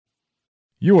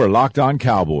You are Locked On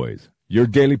Cowboys, your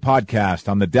daily podcast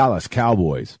on the Dallas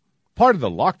Cowboys. Part of the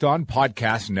Locked On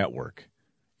Podcast Network.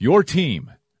 Your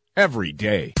team every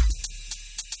day.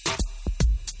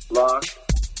 Locked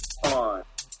On.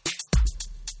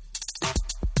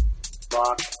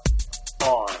 Locked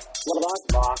On.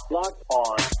 Locked on. Locked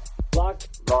on.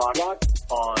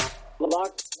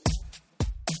 Locked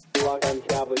On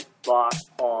Cowboys. Locked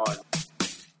On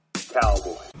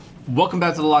Cowboys. Welcome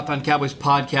back to the Locked On Cowboys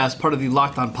podcast, part of the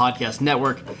Locked On Podcast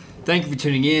Network. Thank you for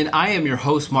tuning in. I am your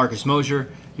host, Marcus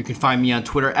Mosher. You can find me on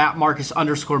Twitter at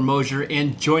Marcus_Mosher.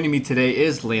 And joining me today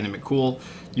is Landon McCool.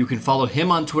 You can follow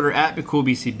him on Twitter at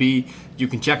McCoolBCB. You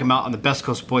can check him out on the Best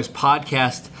Coast Boys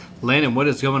podcast. Landon, what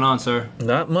is going on, sir?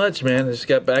 Not much, man. I just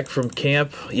got back from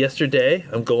camp yesterday.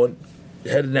 I'm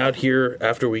heading out here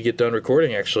after we get done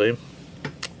recording, actually,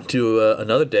 to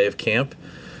another day of camp.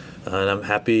 And I'm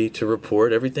happy to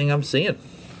report everything I'm seeing.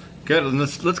 Good. And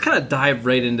let's kind of dive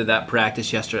right into that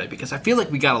practice yesterday, because I feel like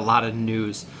we got a lot of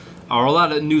news, or a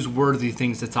lot of newsworthy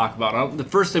things to talk about. The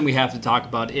first thing we have to talk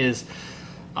about is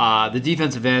the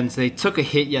defensive ends. They took a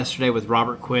hit yesterday with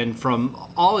Robert Quinn. From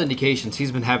all indications,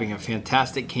 he's been having a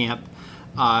fantastic camp.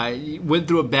 Went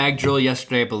through a bag drill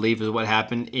yesterday, I believe is what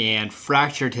happened, and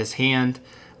fractured his hand.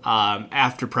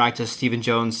 After practice, Stephen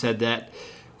Jones said that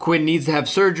Quinn needs to have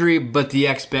surgery, but the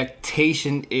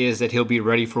expectation is that he'll be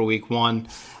ready for week one.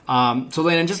 So,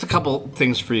 Landon, just a couple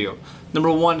things for you. Number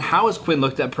one, how has Quinn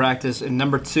looked at practice? And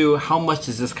number two, how much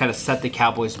does this kind of set the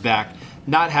Cowboys back,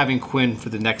 not having Quinn for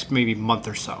the next maybe month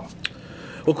or so?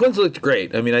 Well, Quinn's looked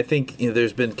great. I mean, I think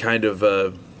there's been kind of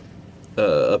a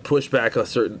pushback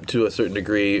to a certain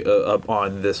degree up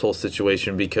on this whole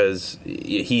situation, because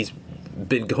he's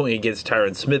been going against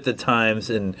Tyron Smith at times,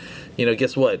 and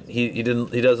guess what? He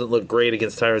doesn't look great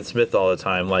against Tyron Smith all the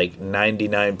time, like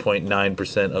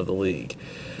 99.9% of the league.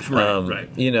 Right.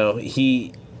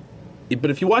 But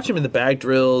if you watch him in the bag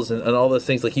drills and all those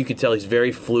things, like, you could tell he's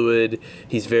very fluid.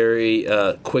 He's very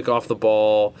quick off the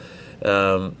ball.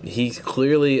 He's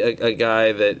clearly a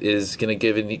guy that is going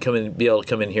to be able to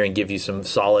come in here and give you some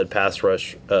solid pass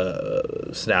rush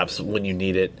snaps when you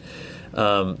need it.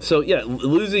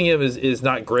 Losing him is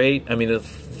not great. I mean,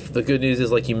 the good news is,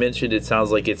 like you mentioned, it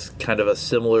sounds like it's kind of a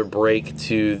similar break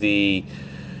to the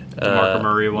DeMarco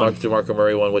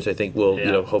Murray one, which I think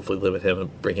will hopefully limit him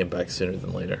and bring him back sooner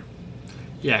than later.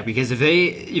 Yeah, because if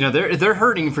they're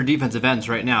hurting for defensive ends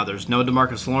right now. There's no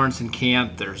DeMarcus Lawrence in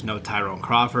camp. There's no Tyrone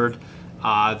Crawford.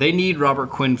 They need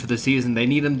Robert Quinn for the season. They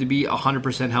need him to be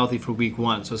 100% healthy for week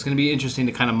one. So it's going to be interesting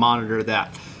to kind of monitor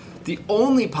that. The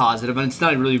only positive, and it's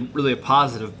not really a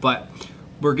positive, but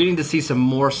we're getting to see some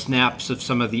more snaps of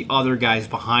some of the other guys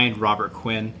behind Robert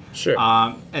Quinn. Sure.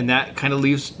 And that kind of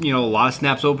leaves a lot of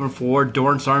snaps open for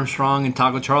Dorrance Armstrong and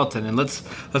Taco Charlton. And let's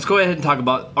go ahead and talk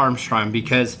about Armstrong,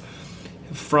 because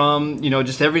from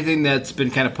just everything that's been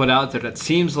kind of put out there, it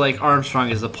seems like Armstrong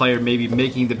is the player maybe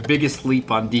making the biggest leap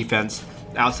on defense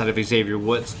outside of Xavier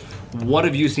Woods. What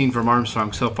have you seen from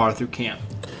Armstrong so far through camp?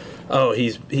 Oh,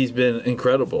 he's been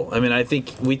incredible. I mean, I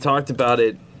think we talked about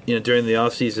it, during the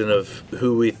offseason of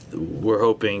who we were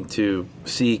hoping to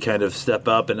see kind of step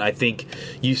up, and I think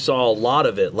you saw a lot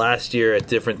of it last year at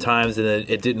different times, and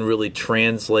it didn't really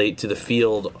translate to the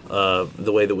field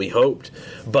the way that we hoped.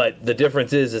 But the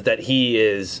difference is that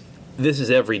this is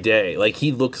every day. Like,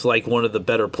 he looks like one of the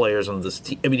better players on this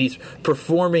team. I mean, he's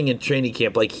performing in training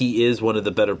camp like he is one of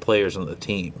the better players on the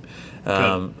team.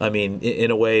 I mean,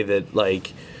 in a way that,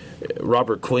 like,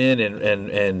 Robert Quinn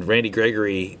and Randy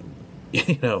Gregory,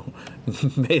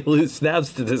 may lose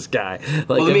snaps to this guy.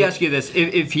 Well, let me ask you this.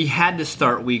 If he had to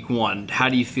start week one, how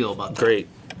do you feel about that? Great.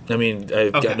 I mean,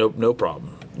 I've got no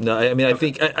problem. No, I mean, I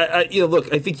think,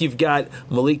 look, I think you've got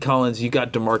Malik Collins, you've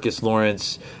got DeMarcus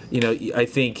Lawrence. I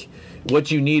think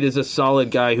what you need is a solid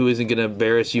guy who isn't going to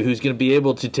embarrass you, who's going to be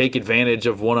able to take advantage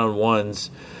of one-on-ones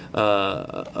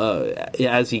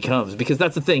as he comes, because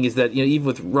that's the thing, is that even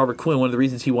with Robert Quinn, one of the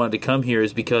reasons he wanted to come here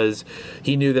is because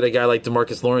he knew that a guy like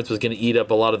DeMarcus Lawrence was going to eat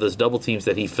up a lot of those double teams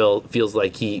that he feels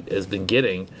like he has been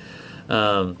getting,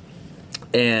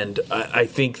 and I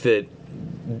think that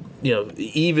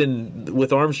even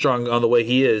with Armstrong on the way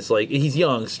he is, like, he's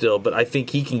young still, but I think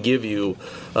he can give you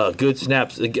good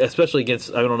snaps, especially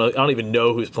against, I don't even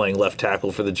know who's playing left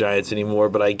tackle for the Giants anymore,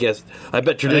 but I bet traditionally, I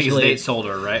think it's Nate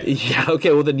Solder, right? Yeah,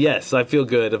 okay, well then yes, I feel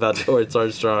good about Dorrance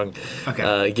Armstrong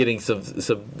getting some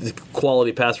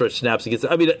quality pass rush snaps against.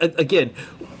 I mean, again,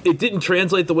 it didn't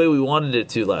translate the way we wanted it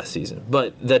to last season,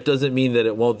 but that doesn't mean that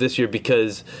it won't this year,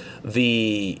 because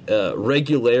the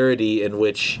regularity in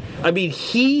which, I mean,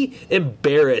 he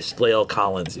embarrassed La'el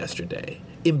Collins yesterday.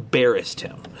 embarrassed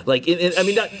him. Like, I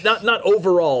mean, not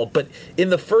overall, but in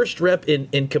the first rep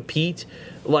in compete,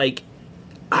 like,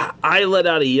 I let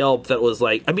out a yelp that was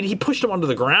like, I mean, he pushed him onto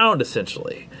the ground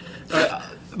essentially.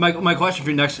 My question for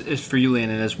you next is for you,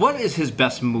 Landon, is what is his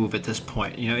best move at this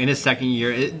point? You know, in his second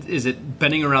year, is it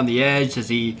bending around the edge? Does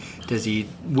he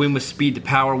win with speed to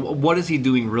power? What is he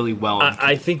doing really well?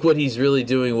 I think what he's really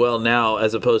doing well now,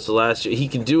 as opposed to last year, he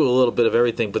can do a little bit of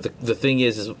everything. But the thing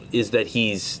is that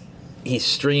he's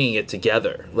stringing it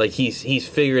together. Like he's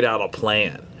figured out a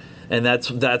plan, and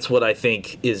that's what I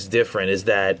think is different. Is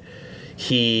that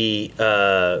he.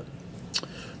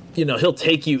 He'll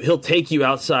take you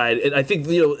outside, and I think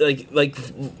like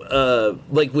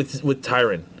with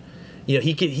Tyron,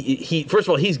 he first of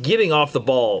all he's getting off the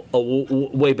ball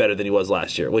way better than he was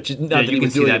last year, which not that he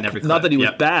was doing not that he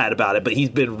was bad about it, but he's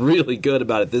been really good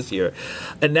about it this year.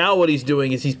 And now what he's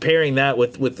doing is he's pairing that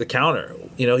with the counter.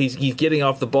 He's getting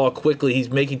off the ball quickly.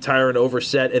 He's making Tyron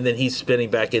overset, and then he's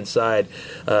spinning back inside.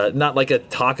 Not like a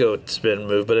taco spin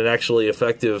move, but an actually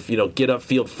effective, get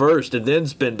upfield first and then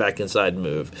spin back inside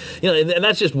move. And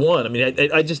that's just one. I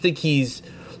mean, I just think he's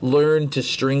learned to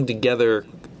string together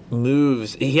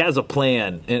moves. He has a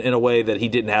plan in a way that he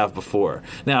didn't have before.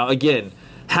 Now, again,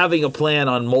 having a plan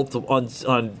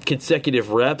on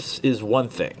consecutive reps is one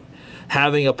thing.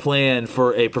 Having a plan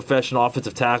for a professional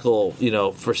offensive tackle,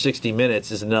 for 60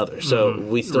 minutes is another. So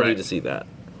we still need to see that.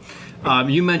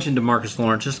 You mentioned DeMarcus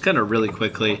Lawrence, just kind of really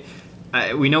quickly.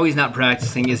 We know he's not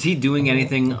practicing. Is he doing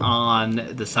anything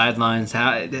on the sidelines?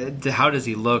 How does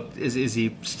he look? Is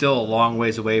he still a long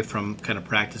ways away from kind of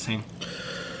practicing?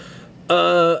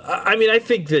 I mean, I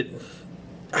think that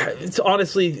it's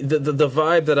honestly the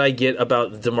vibe that I get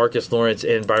about DeMarcus Lawrence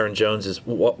and Byron Jones is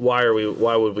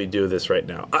why would we do this right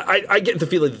now? I get the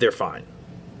feeling that they're fine.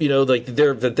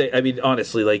 I mean,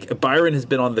 honestly, like Byron has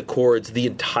been on the cords the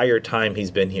entire time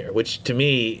he's been here, which to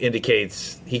me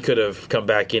indicates he could have come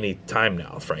back any time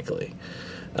now, frankly.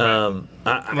 What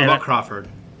about Crawford?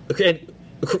 Okay,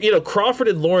 Crawford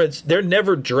and Lawrence, they're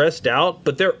never dressed out,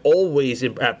 but they're always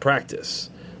at practice.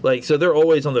 So they're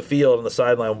always on the field on the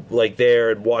sideline, like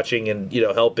there and watching and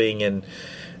helping and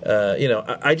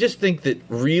I just think that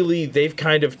really they've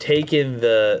kind of taken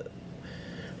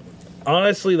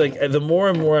honestly, like the more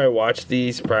and more I watch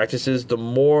these practices, the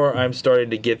more I'm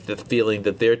starting to get the feeling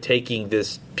that they're taking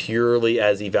this purely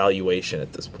as evaluation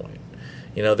at this point.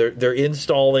 They're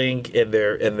installing and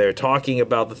they're talking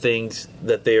about the things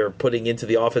that they are putting into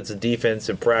the offense and defense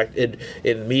and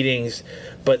in meetings.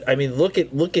 But I mean, look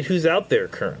at who's out there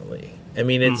currently. I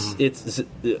mean, it's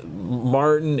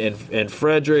Martin and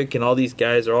Frederick and all these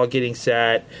guys are all getting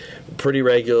sat pretty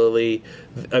regularly.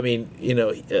 I mean,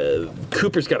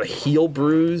 Cooper's got a heel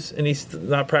bruise and he's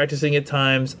not practicing at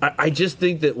times. I just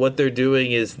think that what they're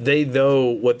doing is they know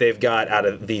what they've got out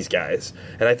of these guys,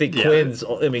 and I think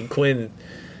Quinn.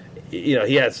 He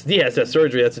has that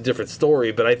surgery. That's a different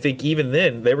story. But I think even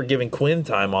then they were giving Quinn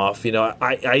time off.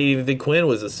 I even think Quinn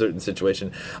was a certain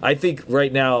situation. I think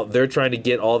right now they're trying to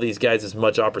get all these guys as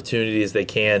much opportunity as they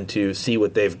can to see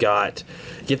what they've got,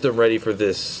 get them ready for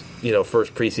this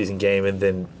first preseason game, and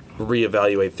then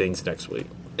reevaluate things next week.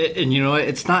 And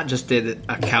it's not just a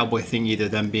Cowboy thing either,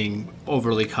 them being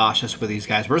overly cautious with these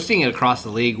guys. We're seeing it across the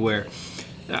league where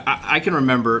I can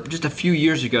remember just a few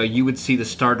years ago you would see the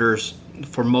starters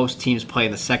for most teams play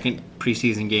in the second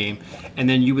preseason game, and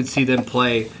then you would see them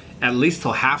play at least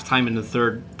till halftime in the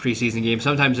third preseason game,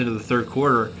 sometimes into the third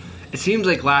quarter. It seems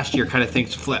like last year kind of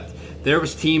things flipped. There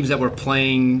was teams that were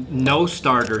playing no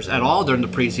starters at all during the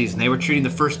preseason. They were treating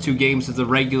the first two games of the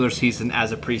regular season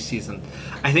as a preseason.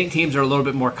 I think teams are a little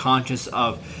bit more conscious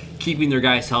of keeping their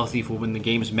guys healthy for when the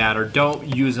games matter.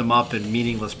 Don't use them up in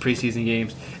meaningless preseason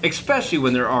games, especially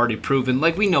when they're already proven.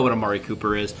 Like, we know what Amari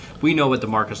Cooper is. We know what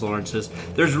DeMarcus Lawrence is.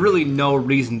 There's really no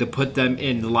reason to put them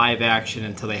in live action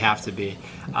until they have to be.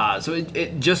 So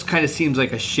it just kind of seems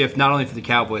like a shift, not only for the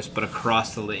Cowboys, but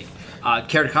across the league.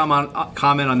 Care to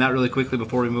comment on that really quickly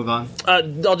before we move on?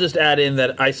 I'll just add in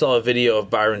that I saw a video of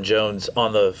Byron Jones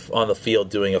on the field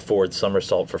doing a forward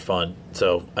somersault for fun.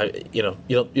 So you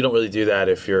don't really do that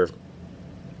if you're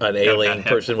an alien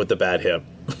person with a bad hip.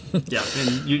 Yeah,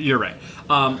 and you're right.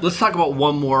 Let's talk about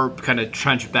one more kind of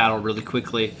trench battle really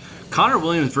quickly. Connor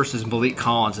Williams versus Malik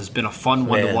Collins has been a fun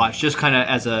one to watch. Just kind of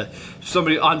as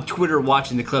somebody on Twitter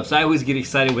watching the clips, I always get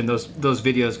excited when those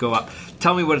videos go up.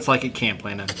 Tell me what it's like at camp,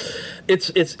 Landon. It's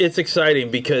exciting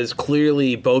because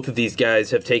clearly both of these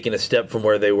guys have taken a step from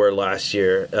where they were last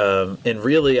year, and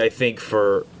really I think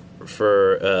for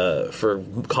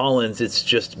Collins, it's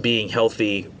just being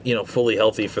healthy, fully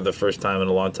healthy for the first time in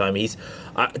a long time.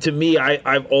 To me,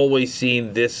 I've always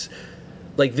seen this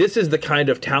like this is the kind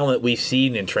of talent we've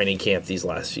seen in training camp these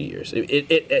last few years.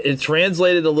 It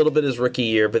translated a little bit his rookie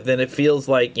year, but then it feels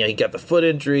like he got the foot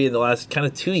injury, and the last kind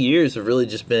of 2 years have really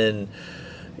just been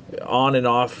on and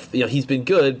off. He's been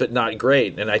good, but not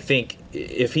great. And I think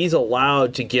if he's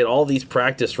allowed to get all these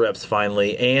practice reps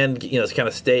finally, and kind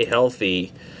of stay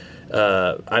healthy,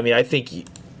 I think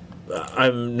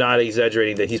I'm not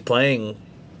exaggerating that he's playing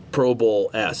Pro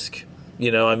Bowl-esque.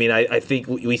 I think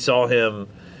we saw him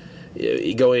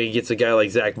going against a guy like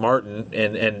Zach Martin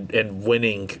and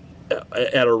winning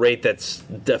at a rate that's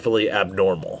definitely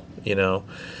abnormal.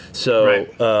 So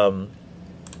Right.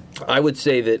 I would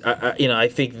say that I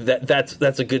think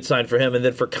that's a good sign for him. And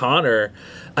then for Connor,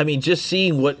 just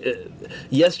seeing what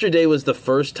yesterday was the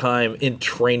first time in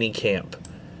training camp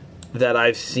that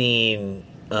I've seen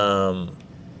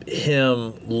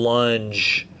him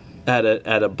lunge at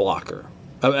a blocker.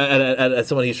 At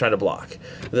someone he's trying to block.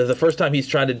 The first time he's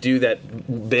trying to do that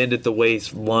bend at the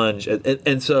waist lunge,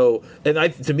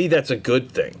 to me that's a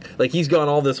good thing. Like he's gone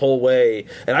all this whole way,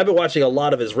 and I've been watching a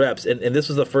lot of his reps, and this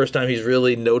was the first time he's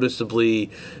really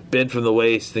noticeably bent from the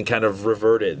waist and kind of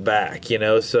reverted back.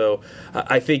 So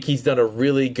I think he's done a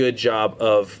really good job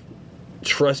of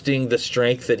trusting the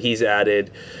strength that he's added.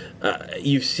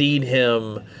 You've seen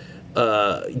him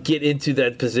get into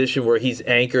that position where he's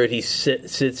anchored, he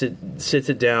sits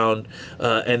it down,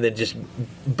 and then just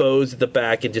bows at the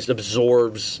back and just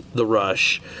absorbs the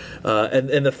rush.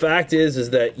 And the fact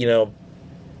is that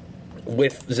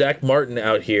with Zach Martin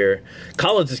out here,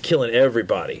 Collins is killing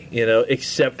everybody,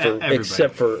 except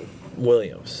for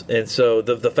Williams. And so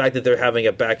the fact that they're having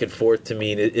a back and forth to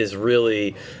me is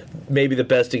really maybe the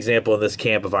best example in this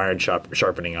camp of iron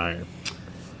sharpening iron.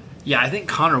 Yeah, I think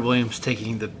Connor Williams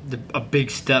taking a big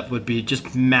step would be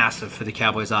just massive for the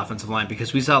Cowboys offensive line,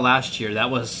 because we saw last year that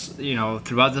was,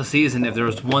 throughout the season, if there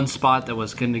was one spot that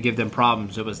was going to give them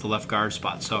problems, it was the left guard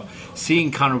spot. So seeing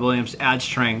Connor Williams add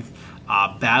strength,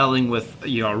 battling with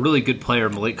a really good player,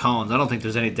 Malik Collins, I don't think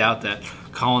there's any doubt that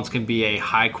Collins can be a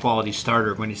high-quality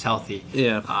starter when he's healthy.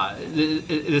 Yeah.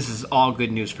 This is all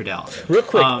good news for Dallas. Real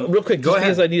quick, go ahead.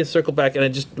 Because I need to circle back,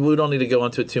 and we don't need to go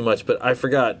into it too much, but I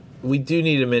forgot. We do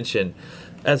need to mention,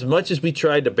 as much as we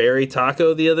tried to bury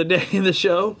Taco the other day in the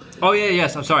show. Oh yeah,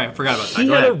 yes. I'm sorry, I forgot about that. He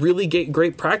had a really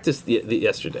great practice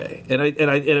yesterday, and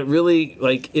it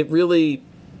really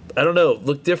I don't know,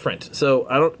 looked different.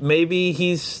 So maybe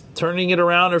he's turning it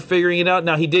around or figuring it out.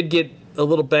 Now he did get a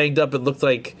little banged up. It looked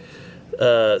like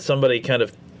somebody kind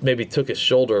of maybe took his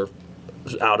shoulder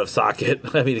out of socket.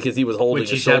 Because he was holding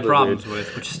his shoulder. Which he's had problems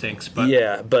with, which stinks. But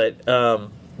yeah, but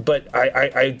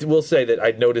I will say that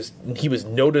I noticed he was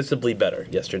noticeably better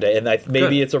yesterday, and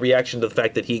maybe it's a reaction to the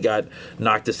fact that he got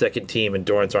knocked to second team, and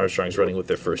Dorrance Armstrong's running with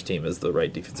their first team as the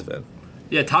right defensive end.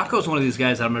 Yeah, Taco's one of these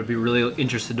guys that I'm going to be really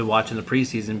interested to watch in the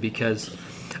preseason, because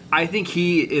I think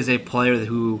he is a player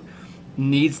who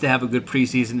needs to have a good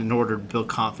preseason in order to build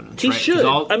confidence. He should.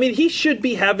 He should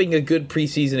be having a good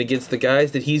preseason against the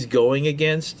guys that he's going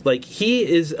against. Like, he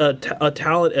is a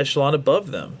talent echelon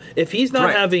above them. If he's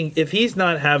not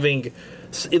having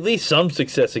at least some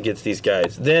success against these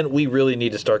guys, then we really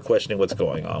need to start questioning what's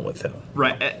going on with him.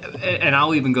 Right, and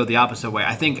I'll even go the opposite way.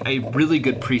 I think a really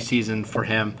good preseason for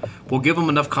him will give him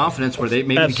enough confidence where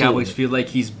the Cowboys feel like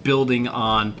he's building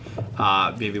on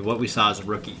maybe what we saw as a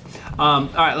rookie. All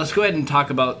right, let's go ahead and talk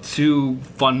about two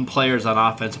fun players on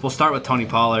offense. We'll start with Tony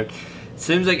Pollard. It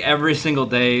seems like every single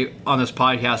day on this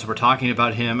podcast we're talking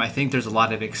about him. I think there's a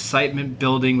lot of excitement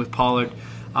building with Pollard.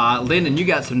 Landon, you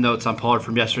got some notes on Pollard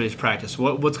from yesterday's practice.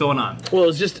 What's going on? Well,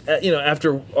 it's just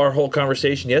after our whole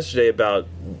conversation yesterday about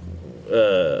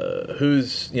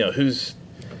who's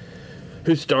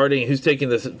starting, who's taking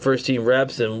the first team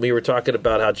reps, and we were talking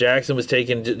about how Jackson was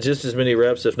taking just as many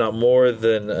reps, if not more,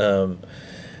 than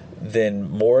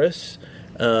Morris.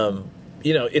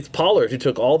 It's Pollard who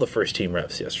took all the first team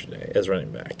reps yesterday as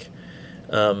running back.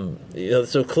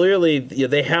 So clearly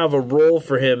they have a role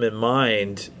for him in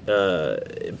mind,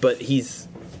 but he's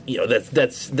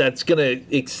that's going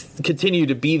to continue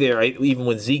to be there even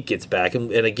when Zeke gets back.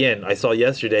 And again, I saw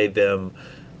yesterday them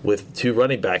with two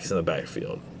running backs in the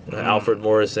backfield, Alfred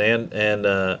Morris and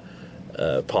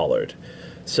Pollard.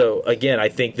 So again, I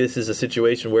think this is a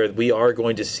situation where we are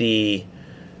going to see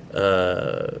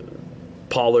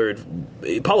Pollard's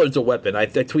a weapon. I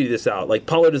tweeted this out. Like,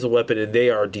 Pollard is a weapon, and they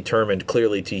are determined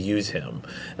clearly to use him.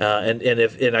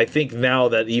 And I think now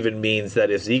that even means that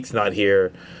if Zeke's not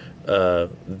here,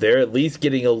 they're at least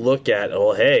getting a look at,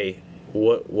 hey,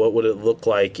 what would it look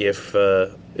like if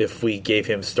we gave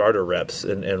him starter reps,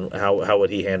 and how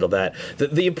would he handle that?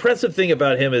 The impressive thing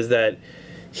about him is that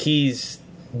he's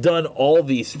done all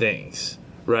these things,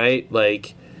 right?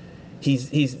 Like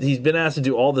he's been asked to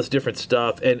do all this different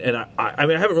stuff, and I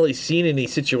mean I haven't really seen any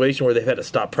situation where they've had to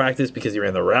stop practice because he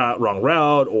ran the wrong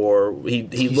route, or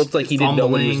he looked like he didn't know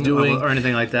what he was doing or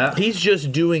anything like that. He's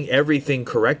just doing everything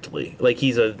correctly, like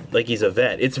he's a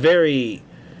vet. It's very.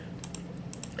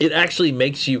 It actually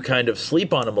makes you kind of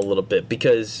sleep on him a little bit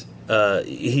because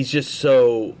he's just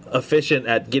so efficient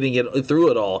at getting it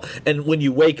through it all. And when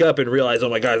you wake up and realize, oh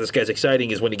my God, this guy's exciting,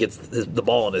 is when he gets the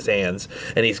ball in his hands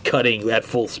and he's cutting at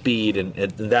full speed, and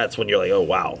that's when you're like, oh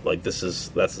wow, like this is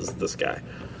this guy.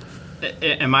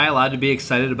 Am I allowed to be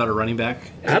excited about a running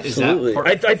back? Absolutely.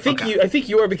 I think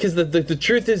you are, because the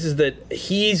truth is that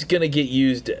he's going to get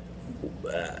used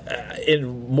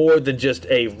in more than just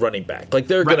a running back. Like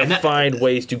they're going to find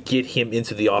ways to get him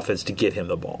into the offense, to get him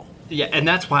the ball. Yeah, and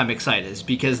that's why I'm excited, is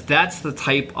because that's the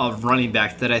type of running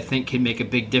back that I think can make a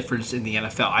big difference in the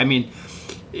NFL. I mean,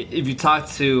 if you talk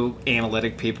to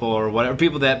analytic people or whatever,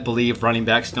 people that believe running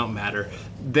backs don't matter,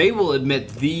 they will admit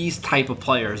these type of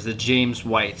players, the James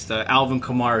Whites, the Alvin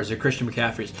Kamara's, the Christian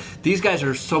McCaffreys, these guys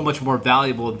are so much more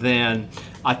valuable than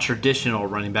a traditional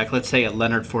running back, let's say a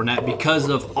Leonard Fournette, because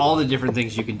of all the different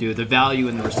things you can do, the value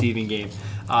in the receiving game,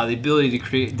 the ability to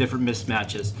create different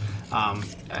mismatches.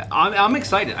 I'm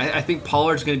excited. I think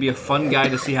Pollard's going to be a fun guy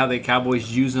to see how the Cowboys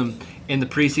use him in the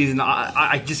preseason.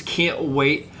 I just can't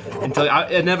wait until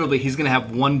inevitably he's going to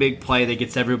have one big play that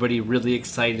gets everybody really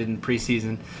excited in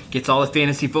preseason, gets all the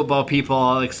fantasy football people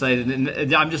all excited, and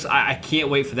I can't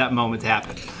wait for that moment to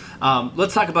happen.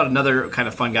 Let's talk about another kind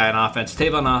of fun guy on offense,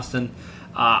 Tavon Austin.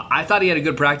 I thought he had a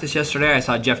good practice yesterday. I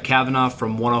saw Jeff Kavanaugh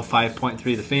from 105.3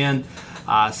 The Fan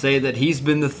say that he's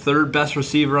been the third best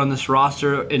receiver on this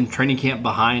roster in training camp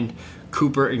behind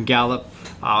Cooper and Gallup.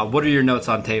 What are your notes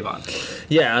on Tavon?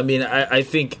 Yeah, I mean, I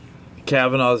think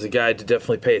Kavanaugh is a guy to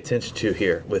definitely pay attention to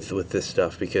here with this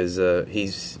stuff, because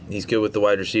he's good with the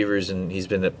wide receivers, and he's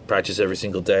been at practice every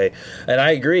single day. And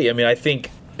I agree. I mean, I think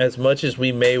as much as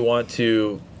we may want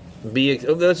to be, as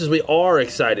much as we are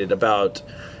excited about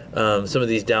some of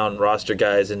these down roster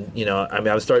guys, and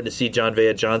I'm starting to see John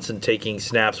Vea Johnson taking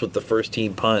snaps with the first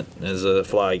team punt as a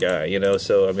fly guy.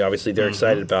 So I mean, obviously they're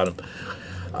excited about him.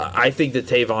 I think that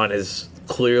Tavon has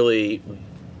clearly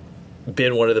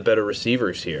been one of the better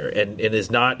receivers here, and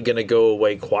is not going to go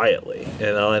away quietly.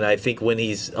 And I think when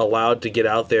he's allowed to get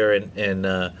out there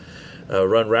and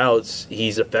run routes,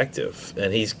 he's effective,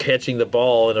 and he's catching the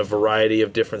ball in a variety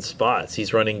of different spots.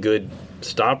 He's running good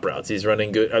stop routes. He's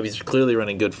running good. He's clearly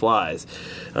running good flies.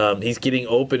 He's getting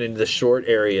open in the short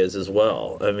areas as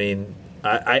well. I mean,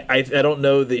 I don't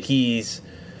know that he's.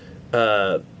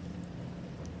 I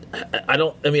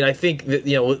think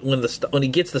that when he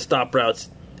gets the stop routes,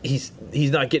 he's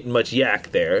not getting much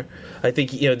yak there. I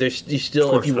think there's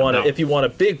still, if you want a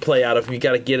big play out of him, you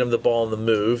got to get him the ball in the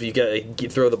move. You got to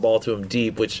throw the ball to him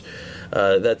deep, which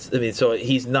so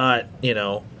he's not he's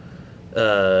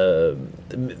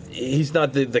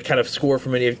not the kind of score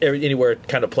from anywhere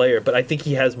kind of player. But I think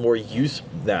he has more use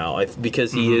now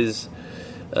because he is.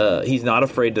 He's not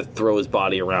afraid to throw his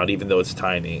body around, even though it's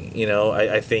tiny.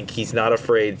 I think he's not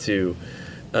afraid to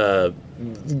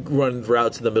run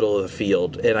routes in the middle of the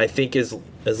field, and I think as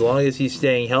long as he's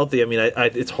staying healthy, I mean,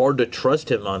 it's hard to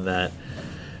trust him on that.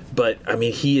 But I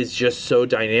mean, he is just so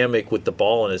dynamic with the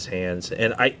ball in his hands,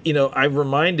 and I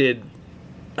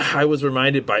was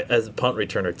reminded by as a punt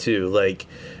returner too. Like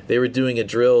they were doing a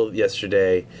drill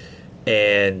yesterday,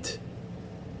 and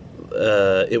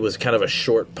it was kind of a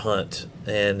short punt,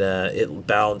 and it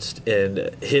bounced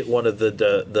and hit one of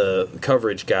the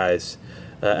coverage guys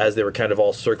as they were kind of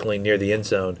all circling near the end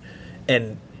zone.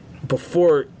 And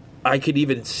before I could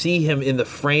even see him in the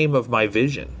frame of my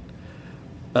vision,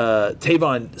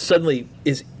 Tavon suddenly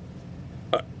is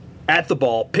at the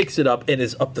ball, picks it up, and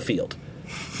is up the field.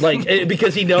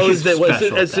 Because he knows that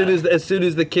as soon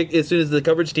as the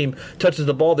coverage team touches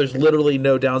the ball, there's literally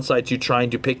no downside to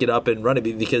trying to pick it up and run it,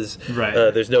 because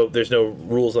there's no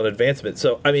rules on advancement.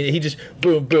 So I mean, he just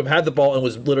boom had the ball and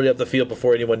was literally up the field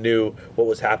before anyone knew what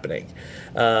was happening.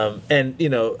 I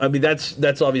mean,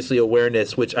 that's obviously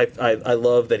awareness, which I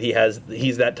love that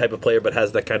he's that type of player, but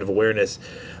has that kind of awareness.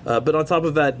 But on top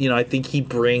of that, I think he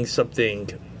brings something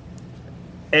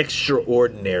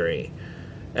extraordinary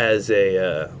as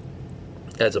a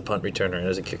punt returner and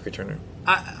as a kick returner.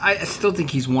 I still think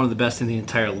he's one of the best in the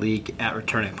entire league at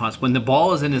returning punts. When the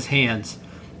ball is in his hands,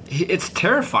 it's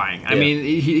terrifying. I mean,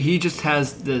 he just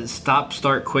has the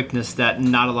stop-start quickness that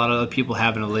not a lot of other people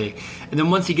have in the league. And then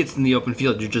once he gets in the open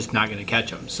field, you're just not going to catch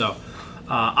him. So,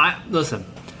 listen,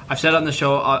 I've said on the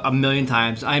show a million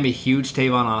times, I'm a huge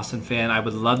Tavon Austin fan. I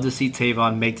would love to see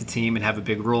Tavon make the team and have a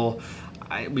big role.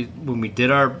 when we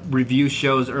did our review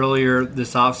shows earlier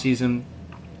this offseason,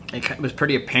 it was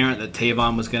pretty apparent that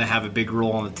Tavon was going to have a big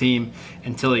role on the team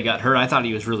until he got hurt. I thought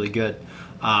he was really good.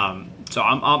 So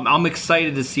I'm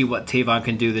excited to see what Tavon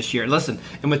can do this year. Listen,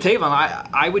 and with Tavon,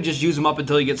 I would just use him up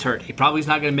until he gets hurt. He probably is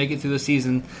not going to make it through the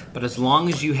season, but as long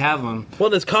as you have him,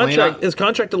 well, his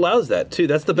contract allows that too.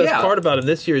 That's the best part about him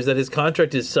this year is that his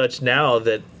contract is such now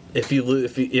that if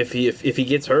he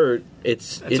gets hurt,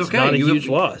 it's okay. Not a huge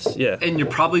loss. Yeah, and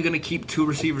you're probably going to keep 2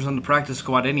 receivers on the practice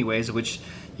squad anyways, which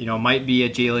might be a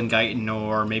Jalen Guyton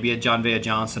or maybe a John Vea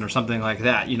Johnson or something like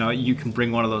that. You can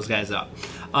bring one of those guys up.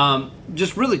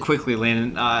 Just really quickly,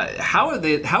 Landon, how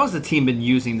has the team been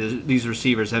using these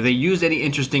receivers? Have they used any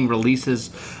interesting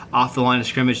releases off the line of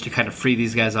scrimmage to kind of free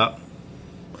these guys up?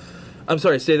 I'm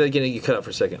sorry, say that again. You cut out for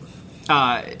a second.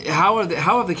 How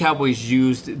have the Cowboys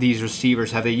used these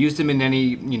receivers? Have they used them in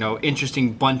any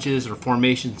interesting bunches or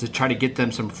formations to try to get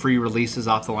them some free releases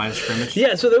off the line of scrimmage?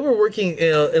 Yeah, so they were working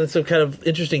in some kind of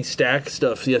interesting stack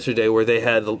stuff yesterday where they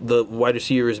had the wide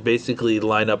receivers basically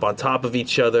line up on top of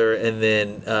each other and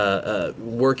then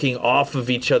working off of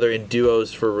each other in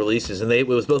duos for releases. And it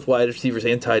was both wide receivers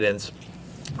and tight ends.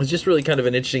 It was just really kind of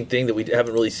an interesting thing that we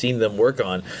haven't really seen them work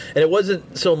on. And it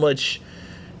wasn't so much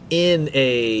in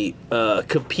a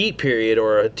compete period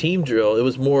or a team drill. It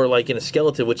was more like in a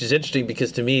skeleton, which is interesting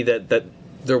because to me that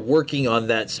they're working on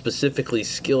that specifically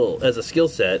as a skill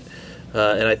set,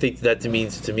 and I think that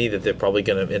means to me that they're probably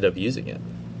going to end up using it.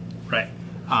 Right.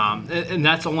 And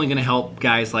that's only going to help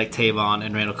guys like Tavon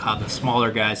and Randall Cobb, the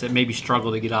smaller guys that maybe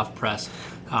struggle to get off press.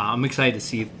 I'm excited to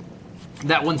see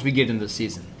that once we get into the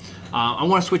season. I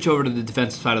want to switch over to the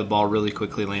defensive side of the ball really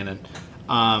quickly, Landon.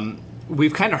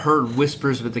 We've kind of heard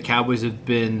whispers that the Cowboys have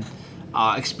been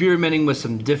experimenting with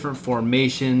some different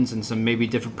formations and some maybe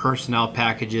different personnel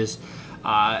packages.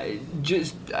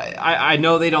 I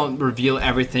know they don't reveal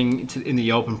everything in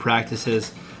the open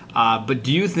practices, but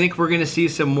do you think we're going to see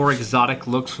some more exotic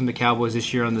looks from the Cowboys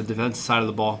this year on the defensive side of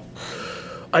the ball?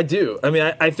 I do. I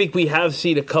mean, I think we have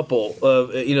seen a couple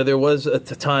of, there was a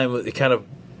time it kind of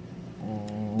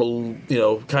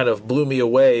blew me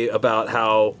away about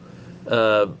how,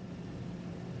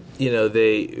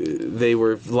 they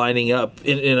were lining up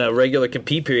in a regular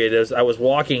compete period as I was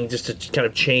walking just to kind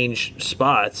of change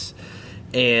spots,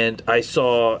 and I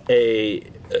saw a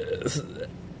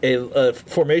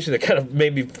formation that kind of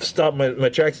made me stop my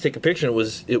tracks to take a picture.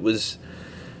 It was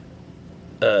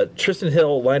Tristan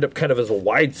Hill lined up kind of as a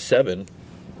wide 7,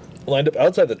 lined up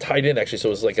outside the tight end actually, so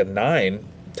it was like a 9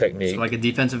 technique. So like a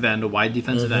defensive end, a wide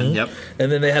defensive end, yep.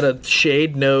 And then they had a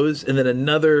shade nose and then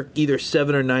another either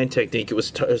 7 or 9 technique. It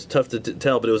was tough to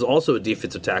tell, but it was also a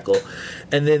defensive tackle.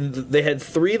 And then they had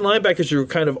 3 linebackers who were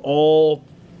kind of all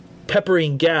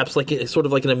peppering gaps, sort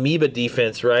of like an amoeba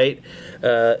defense, right?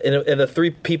 And the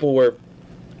 3 people were,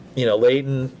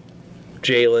 Leighton,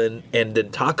 Jalen, and then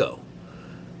Taco.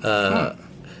 But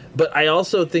I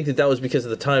also think that was because at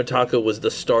the time Taco was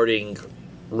the starting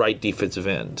right defensive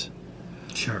end.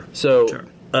 Sure. So sure.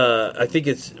 I think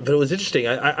but it was interesting.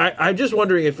 I'm just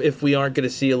wondering if we aren't going to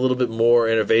see a little bit more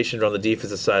innovation on the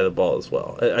defensive side of the ball as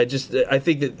well. I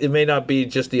think that it may not be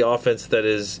just the offense that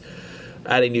is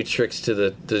adding new tricks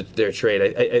to their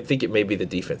trade. I think it may be the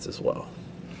defense as well.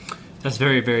 That's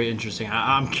very, very interesting.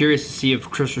 I'm curious to see if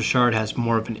Chris Richard has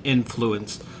more of an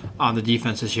influence on the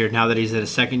defense this year. Now that he's in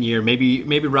his second year, maybe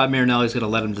Rod Marinelli's going to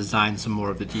let him design some more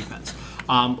of the defense.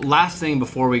 Last thing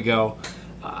before we go.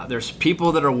 There's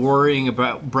people that are worrying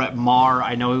about Brett Maher.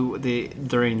 I know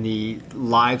during the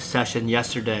live session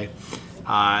yesterday,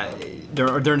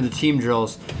 during the team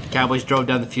drills, the Cowboys drove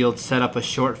down the field, set up a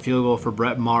short field goal for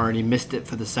Brett Maher, and he missed it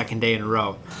for the second day in a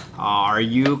row. Are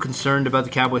you concerned about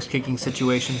the Cowboys kicking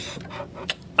situation?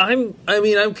 I'm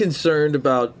concerned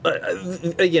about.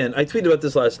 Again, I tweeted about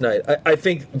this last night. I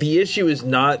think the issue is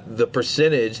not the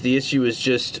percentage. The issue is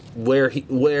just where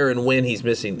and when he's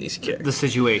missing these kicks. The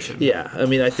situation. Yeah,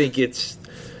 I think it's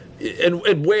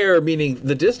and where meaning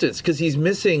the distance because he's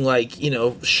missing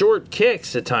short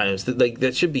kicks at times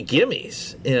that should be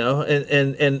gimmies.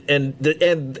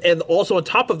 And also on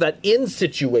top of that in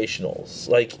situationals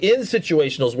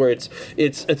where it's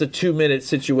a 2-minute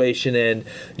situation and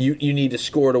you need to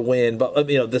score to win, but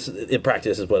this in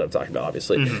practice is what I'm talking about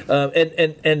obviously.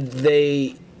 Mm-hmm. And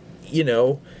they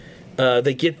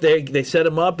they get there, they set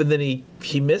him up, and then he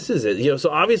misses it. So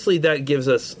obviously that gives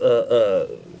us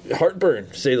heartburn,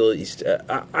 to say the least.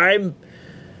 I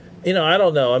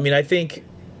don't know. I think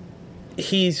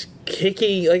he's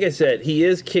kicking. Like I said, he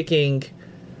is kicking.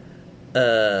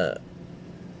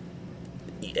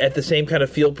 at the same kind of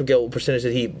field goal percentage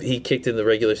that he kicked in the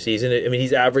regular season. I mean,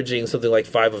 he's averaging something like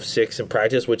 5 of 6 in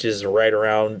practice, which is right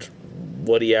around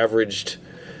what he averaged,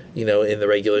 in the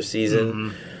regular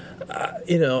season.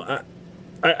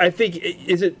 I think,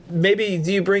 is it maybe,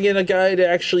 do you bring in a guy to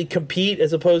actually compete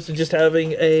as opposed to just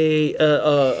having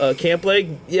a camp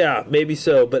leg? Yeah, maybe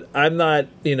so, but I'm not,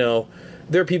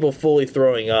 there are people fully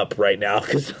throwing up right now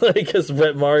because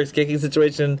Brett Maher's kicking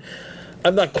situation.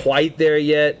 I'm not quite there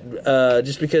yet,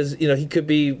 just because he could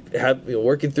be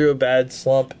working through a bad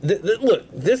slump. Look,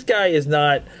 this guy is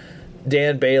not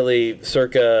Dan Bailey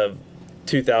circa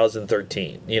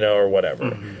 2013, or whatever.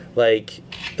 Mm-hmm. Or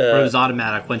it was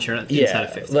automatic once you're inside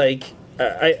of 50.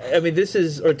 I mean, this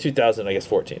is, or 2000, I guess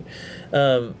 14.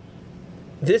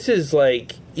 This is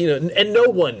and no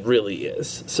one really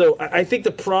is. So I think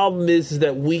the problem is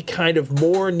that we kind of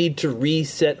more need to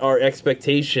reset our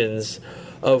expectations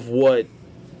of what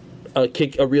a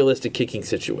realistic kicking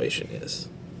situation is.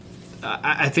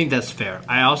 I think that's fair.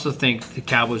 I also think the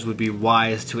Cowboys would be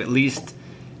wise to at least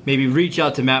maybe reach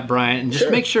out to Matt Bryant and just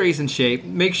make sure he's in shape.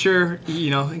 Make sure,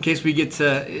 in case we get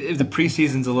to, if the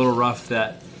preseason's a little rough,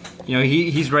 that,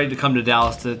 he's ready to come to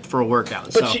Dallas for a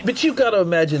workout. But you've got to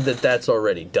imagine that that's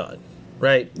already done,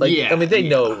 right? I mean, they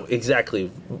know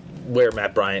exactly where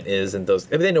Matt Bryant is and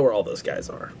they know where all those guys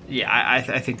are. Yeah,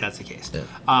 I think that's the case.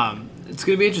 Yeah. It's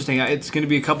going to be interesting. It's going to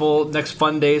be a couple next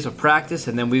fun days of practice,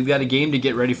 and then we've got a game to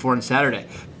get ready for on Saturday.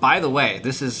 By the way,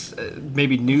 this is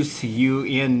maybe news to you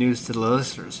and news to the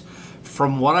listeners.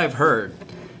 From what I've heard,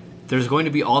 there's going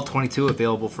to be all 22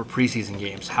 available for preseason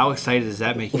games. How excited does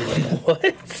that make you?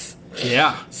 What?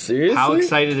 Yeah. Seriously? How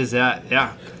excited is that?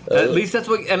 Yeah. At least that's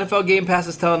what NFL Game Pass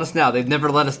is telling us now. They've never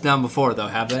let us down before, though,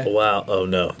 have they? Wow. Oh,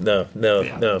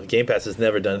 no. Game Pass has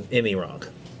never done any wrong.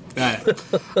 All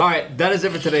right, that is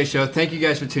it for today's show. Thank you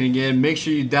guys for tuning in. Make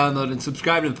sure you download and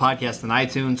subscribe to the podcast on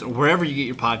iTunes or wherever you get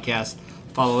your podcasts.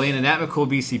 Follow Landon at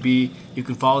McCoolBCB. You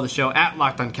can follow the show at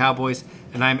Locked On Cowboys.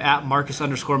 And I'm at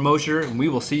Marcus_Mosher, and we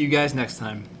will see you guys next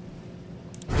time.